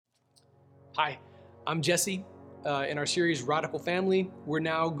Hi, I'm Jesse. In our series Radical Family, we're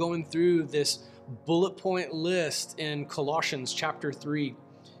now going through this bullet point list in Colossians chapter 3.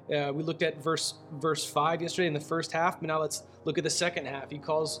 We looked at verse 5 yesterday in the first half, but now let's look at the second half. He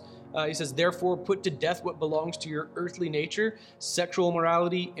says, therefore put to death what belongs to your earthly nature, sexual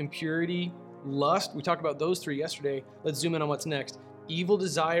immorality, impurity, lust. We talked about those three yesterday. Let's zoom in on what's next. Evil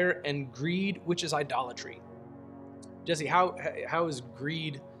desire and greed, which is idolatry. Jesse, how is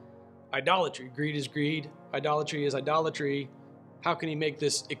greed idolatry? Greed is greed. Idolatry is idolatry. How can he make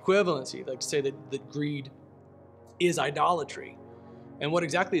this equivalency? Like to say that greed is idolatry. And what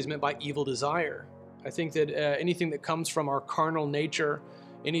exactly is meant by evil desire? I think that anything that comes from our carnal nature,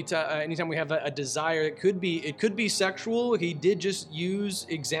 anytime we have a desire, it could be sexual. He did just use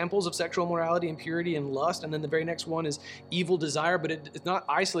examples of sexual immorality, impurity, and lust. And then the very next one is evil desire, but it's not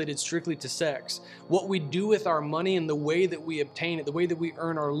isolated strictly to sex. What we do with our money and the way that we obtain it, the way that we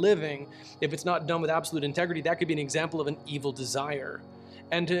earn our living, if it's not done with absolute integrity, that could be an example of an evil desire.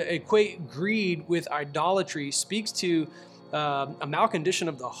 And to equate greed with idolatry speaks to a malcondition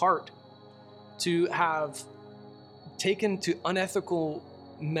of the heart, to have taken to unethical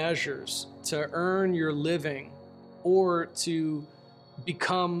measures to earn your living or to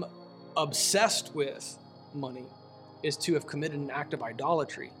become obsessed with money is to have committed an act of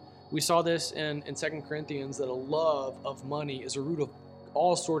idolatry. We saw this in 2 Corinthians, that a love of money is a root of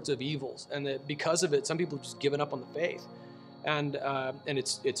all sorts of evils, and that because of it, some people have just given up on the faith. And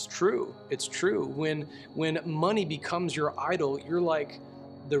it's true. It's true. When money becomes your idol, you're like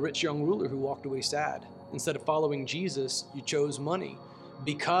the rich young ruler who walked away sad. Instead of following Jesus, you chose money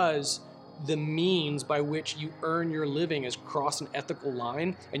because the means by which you earn your living has crossed an ethical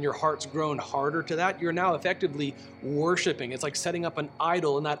line, and your heart's grown harder to that. You're now effectively worshiping. It's like setting up an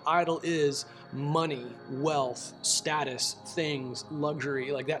idol, and that idol is money, wealth, status, things,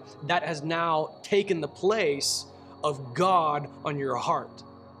 luxury, like that. That has now taken the place of God on your heart.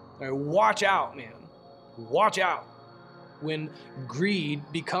 Now, watch out, man. Watch out. When greed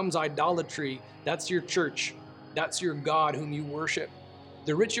becomes idolatry, that's your church. That's your God whom you worship.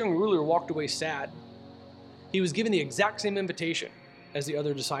 The rich young ruler walked away sad. He was given the exact same invitation as the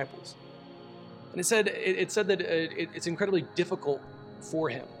other disciples. And it said that it's incredibly difficult for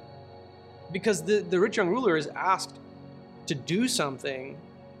him because the rich young ruler is asked to do something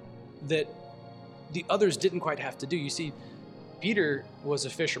that the others didn't quite have to do. You see, Peter was a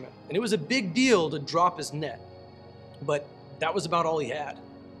fisherman, and it was a big deal to drop his net, but that was about all he had,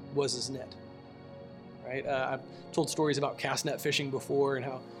 was his net. Right? I've told stories about cast net fishing before, and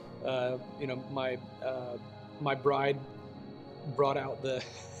how my bride brought out the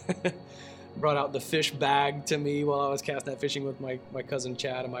fish bag to me while I was cast net fishing with my cousin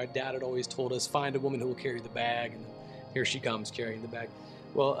Chad, and my dad had always told us, find a woman who will carry the bag, and here she comes carrying the bag.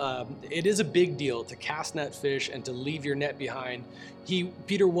 Well, it is a big deal to cast net fish and to leave your net behind.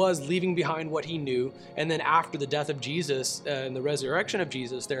 Peter was leaving behind what he knew, and then after the death of Jesus and the resurrection of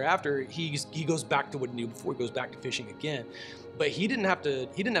Jesus, thereafter he goes back to what he knew before he goes back to fishing again. But he didn't have to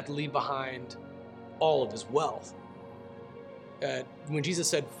leave behind all of his wealth. When Jesus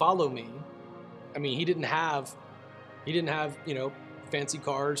said, "Follow me," I mean, he didn't have fancy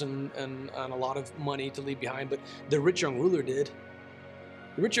cars and a lot of money to leave behind, but the rich young ruler did.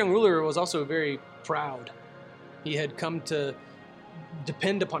 The rich young ruler was also very proud. He had come to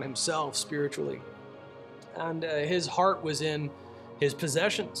depend upon himself spiritually. And his heart was in his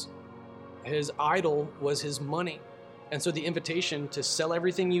possessions. His idol was his money. And so the invitation to sell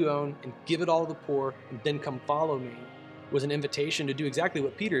everything you own and give it all to the poor and then come follow me was an invitation to do exactly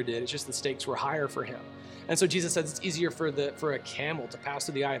what Peter did. It's just the stakes were higher for him. And so Jesus says it's easier for a camel to pass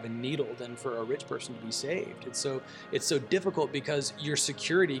through the eye of a needle than for a rich person to be saved. It's so difficult because your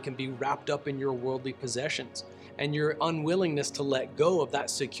security can be wrapped up in your worldly possessions, and your unwillingness to let go of that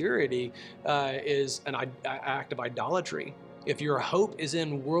security is an act of idolatry. If your hope is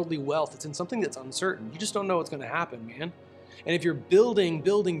in worldly wealth, it's in something that's uncertain. You just don't know what's going to happen, man. And if you're building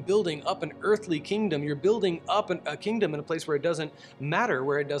up an earthly kingdom, you're building up a kingdom in a place where it doesn't matter,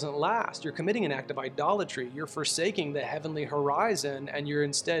 where it doesn't last. You're committing an act of idolatry. You're forsaking the heavenly horizon, and you're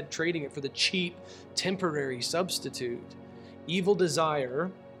instead trading it for the cheap, temporary substitute. Evil desire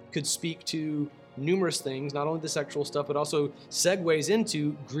could speak to numerous things, not only the sexual stuff, but also segues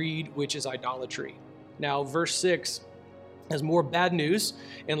into greed, which is idolatry. Now, verse 6 has more bad news.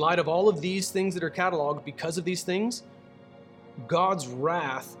 In light of all of these things that are cataloged, because of these things, God's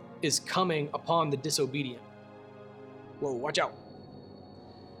wrath is coming upon the disobedient. Whoa, watch out.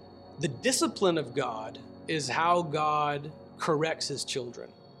 The discipline of God is how God corrects his children.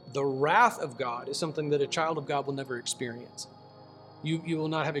 The wrath of God is something that a child of God will never experience. You will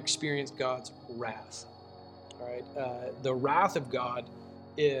not have experienced God's wrath. All right, the wrath of God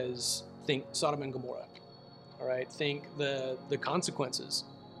is, think Sodom and Gomorrah. All right, think the consequences,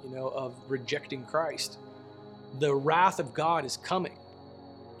 of rejecting Christ. The wrath of God is coming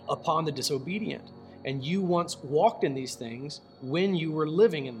upon the disobedient, and you once walked in these things when you were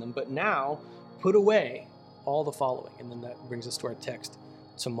living in them, but now put away all the following. And then that brings us to our text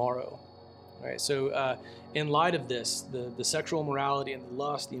tomorrow. All right, so in light of this, the sexual immorality and the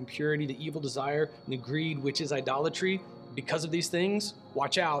lust, the impurity, the evil desire, and the greed, which is idolatry, because of these things,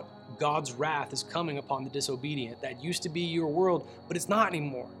 watch out. God's wrath is coming upon the disobedient. That used to be your world, but it's not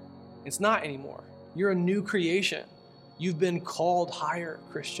anymore. It's not anymore. You're a new creation. You've been called higher,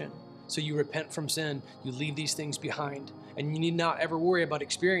 Christian. So you repent from sin, you leave these things behind, and you need not ever worry about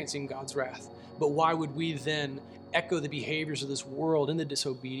experiencing God's wrath. But why would we then echo the behaviors of this world in the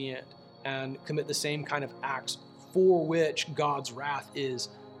disobedient and commit the same kind of acts for which God's wrath is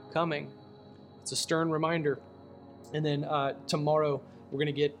coming? It's a stern reminder. And then tomorrow we're going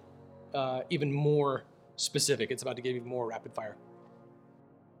to get even more specific. It's about to get even more rapid fire.